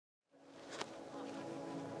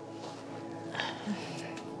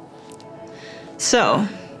So,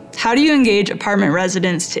 how do you engage apartment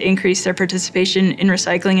residents to increase their participation in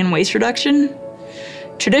recycling and waste reduction?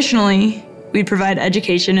 Traditionally, we provide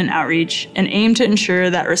education and outreach and aim to ensure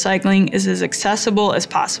that recycling is as accessible as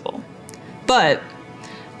possible. But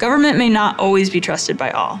government may not always be trusted by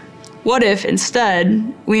all. What if,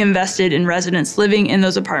 instead, we invested in residents living in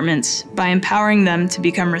those apartments by empowering them to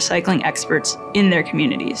become recycling experts in their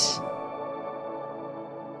communities?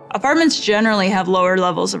 Apartments generally have lower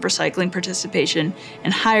levels of recycling participation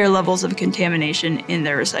and higher levels of contamination in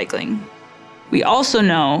their recycling. We also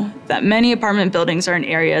know that many apartment buildings are in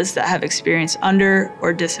areas that have experienced under-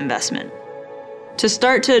 or disinvestment. To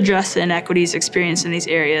start to address the inequities experienced in these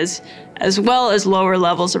areas, as well as lower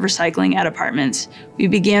levels of recycling at apartments, we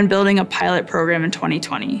began building a pilot program in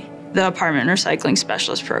 2020, the Apartment Recycling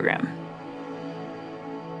Specialist Program.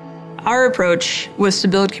 Our approach was to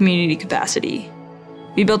build community capacity.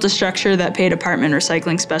 We built a structure that paid apartment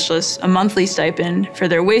recycling specialists a monthly stipend for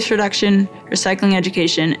their waste reduction, recycling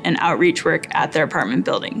education, and outreach work at their apartment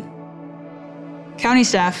building. County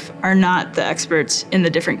staff are not the experts in the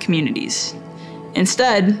different communities.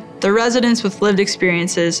 Instead, the residents with lived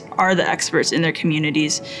experiences are the experts in their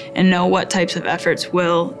communities and know what types of efforts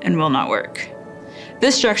will and will not work.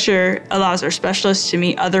 This structure allows our specialists to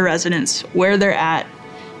meet other residents where they're at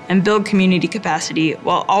and build community capacity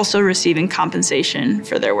while also receiving compensation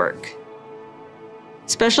for their work.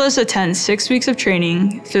 Specialists attend 6 weeks of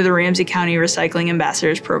training through the Ramsey County Recycling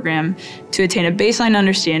Ambassadors Program to attain a baseline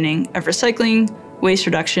understanding of recycling, waste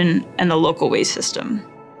reduction, and the local waste system.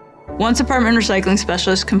 Once apartment recycling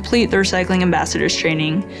specialists complete the Recycling Ambassadors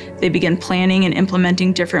training, they begin planning and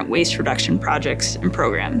implementing different waste reduction projects and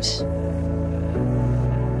programs.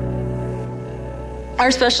 Our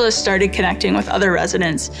specialists started connecting with other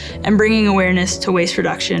residents and bringing awareness to waste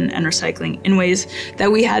reduction and recycling in ways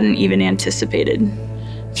that we hadn't even anticipated.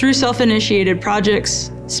 Through self-initiated projects,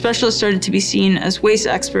 specialists started to be seen as waste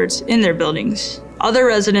experts in their buildings. Other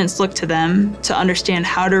residents looked to them to understand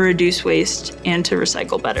how to reduce waste and to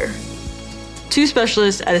recycle better. 2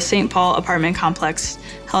 specialists at a St. Paul apartment complex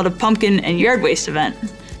held a pumpkin and yard waste event,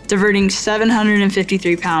 diverting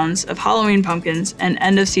 753 pounds of Halloween pumpkins and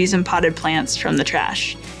end-of-season potted plants from the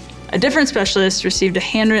trash. A different specialist received a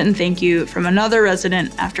handwritten thank you from another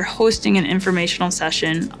resident after hosting an informational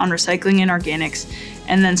session on recycling and organics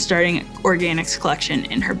and then starting organics collection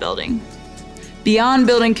in her building. Beyond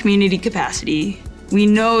building community capacity, we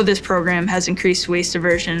know this program has increased waste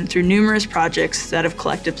diversion through numerous projects that have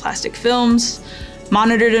collected plastic films,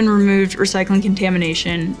 monitored and removed recycling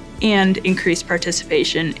contamination, and increased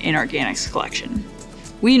participation in organics collection.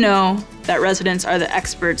 We know that residents are the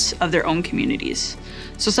experts of their own communities,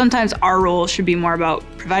 so sometimes our role should be more about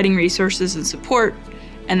providing resources and support,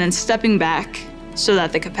 and then stepping back so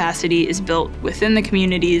that the capacity is built within the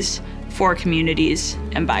communities, for communities,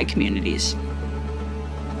 and by communities.